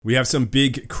We have some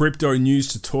big crypto news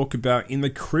to talk about in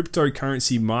the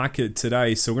cryptocurrency market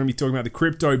today. So we're going to be talking about the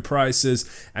crypto prices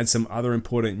and some other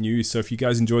important news. So if you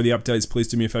guys enjoy the updates, please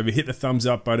do me a favor, hit the thumbs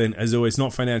up button. As always,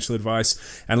 not financial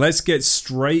advice. And let's get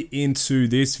straight into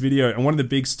this video. And one of the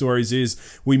big stories is,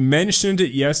 we mentioned it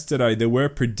yesterday, there were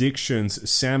predictions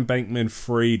Sam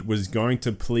Bankman-Fried was going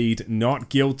to plead not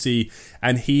guilty,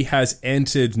 and he has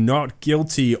entered not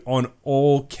guilty on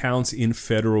all counts in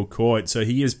federal court. So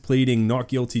he is pleading not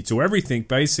guilty to everything,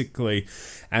 basically.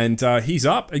 And he's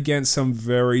up against some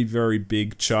very, very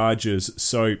big charges.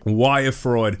 So wire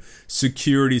fraud,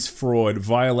 securities fraud,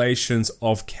 violations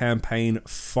of campaign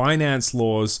finance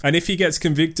laws. And if he gets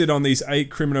convicted on these 8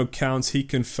 criminal counts, he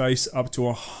can face up to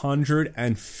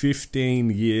 115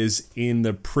 years in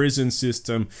the prison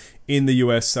system in the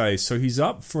USA. So he's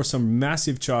up for some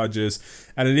massive charges,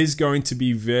 and it is going to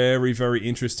be very, very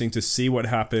interesting to see what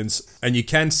happens. And you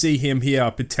can see him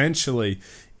here potentially.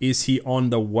 Is he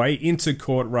on the way into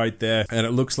court right there? And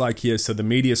it looks like here, so the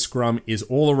media scrum is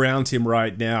all around him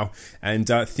right now, and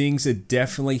things are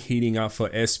definitely heating up for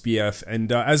SBF.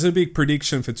 And as a big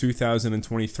prediction for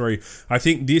 2023, I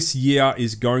think this year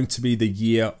is going to be the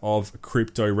year of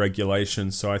crypto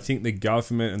regulation. So I think the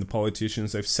government and the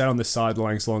politicians, they've sat on the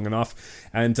sidelines long enough,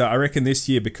 and I reckon this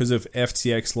year, because of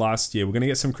FTX last year, we're going to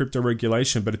get some crypto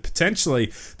regulation, but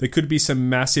potentially there could be some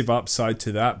massive upside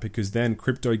to that, because then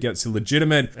crypto gets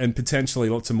illegitimate and potentially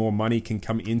lots of more money can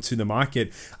come into the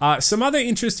market. Some other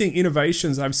interesting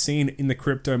innovations I've seen in the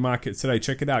crypto market today.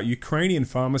 Check it out. Ukrainian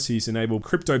pharmacies enable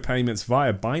crypto payments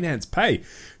via Binance Pay.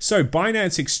 So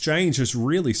Binance Exchange is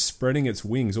really spreading its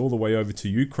wings all the way over to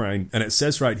Ukraine. And it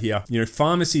says right here,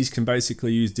 pharmacies can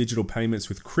basically use digital payments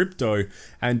with crypto.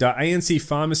 And ANC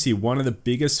Pharmacy, one of the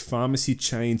biggest pharmacy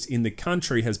chains in the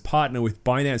country, has partnered with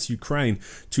Binance Ukraine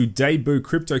to debut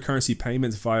cryptocurrency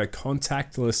payments via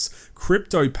contactless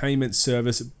crypto payment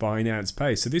service Binance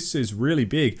Pay. So this is really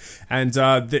big, and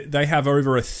they have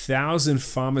over 1,000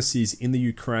 pharmacies in the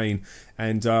Ukraine.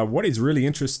 And what is really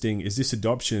interesting is this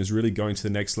adoption is really going to the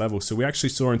next level. So we actually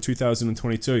saw in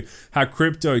 2022 how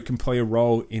crypto can play a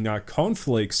role in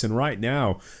conflicts. And right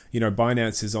now,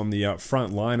 Binance is on the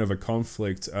front line of a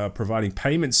conflict, providing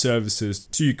payment services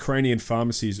to Ukrainian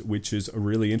pharmacies, which is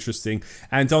really interesting.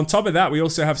 And on top of that, we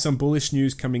also have some bullish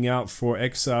news coming out for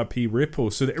XRP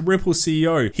Ripple. So the Ripple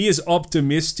CEO, he is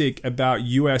optimistic about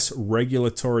US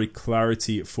regulatory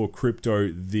clarity for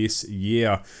crypto this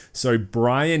year. So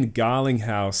Brian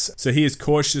Garlinghouse, so he is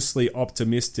cautiously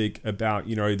optimistic about,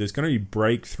 there's going to be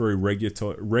breakthrough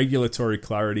regulatory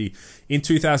clarity in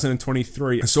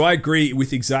 2023. So I agree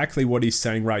with exactly what he's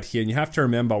saying right here. And you have to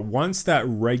remember, once that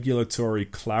regulatory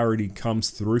clarity comes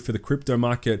through for the crypto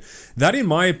market, that, in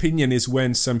my opinion, is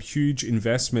when some huge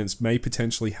investments may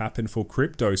potentially happen for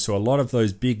crypto. So a lot of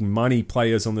those big money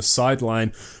players on the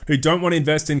sideline who don't want to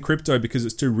invest in crypto because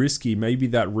it's too risky, maybe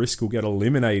that risk will get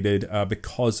eliminated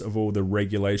because of all the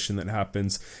regulation that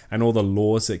happens and all the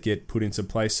laws that get put into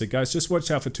place. So guys, just watch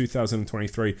out for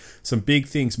 2023. Some big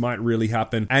things might really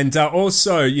happen. And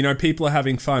also, people are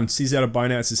having fun. CZ out of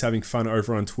Binance is having fun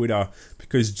over on Twitter,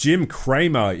 because Jim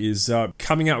Cramer is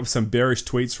coming out with some bearish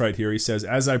tweets right here. He says,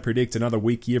 as I predict another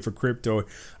weak year for crypto,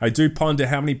 I do ponder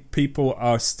how many people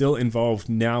are still involved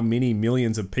now, many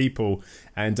millions of people.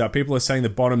 And people are saying the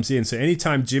bottom's in. So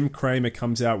anytime Jim Cramer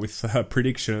comes out with a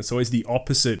prediction, it's always the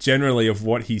opposite generally of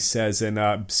what he says. And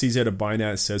CZ of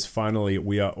Binance says, finally,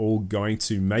 we are all going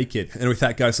to make it. And with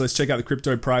that, guys, let's check out the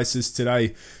crypto prices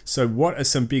today. So what are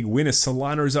some big winners?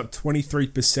 Solana is up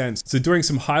 23%. So doing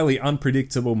some highly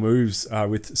unpredictable moves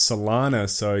with Solana.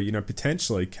 So,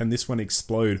 potentially, can this one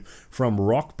explode from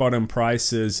rock bottom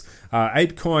prices?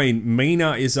 ApeCoin,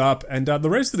 Mina is up. And the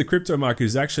rest of the crypto market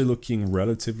is actually looking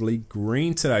relatively green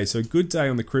today. So a good day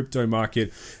on the crypto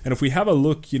market. And if we have a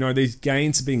look, these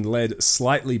gains are being led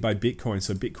slightly by Bitcoin.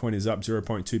 So Bitcoin is up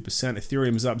 0.2%,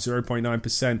 Ethereum is up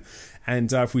 0.9%.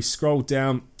 And if we scroll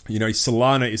down,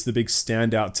 Solana is the big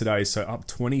standout today. So up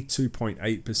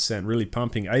 22.8%, really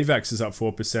pumping. AVAX is up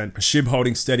 4%. SHIB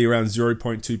holding steady around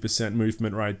 0.2%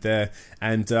 movement right there.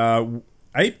 And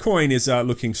ApeCoin is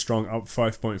looking strong, up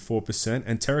 5.4%,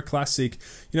 and Terra Classic,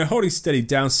 holding steady,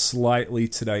 down slightly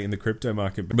today in the crypto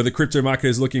market. But the crypto market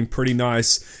is looking pretty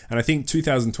nice, and I think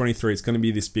 2023 is going to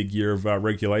be this big year of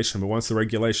regulation. But once the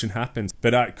regulation happens,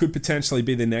 it could potentially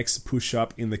be the next push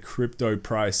up in the crypto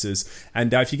prices.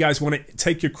 And if you guys want to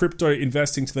take your crypto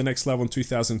investing to the next level in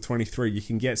 2023, you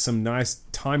can get some nice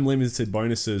time limited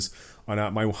bonuses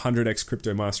on my 100x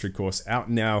crypto mastery course out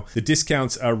now. The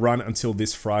discounts are run until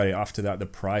this Friday. After that, the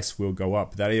price will go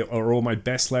up. That are all my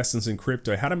best lessons in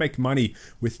crypto. How to make money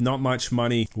with not much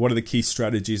money. What are the key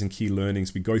strategies and key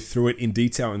learnings? We go through it in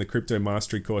detail in the crypto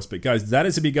mastery course. But guys, that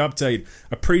is a big update.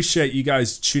 Appreciate you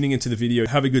guys tuning into the video.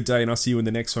 Have a good day, and I'll see you in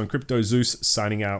the next one. Crypto Zeus signing out.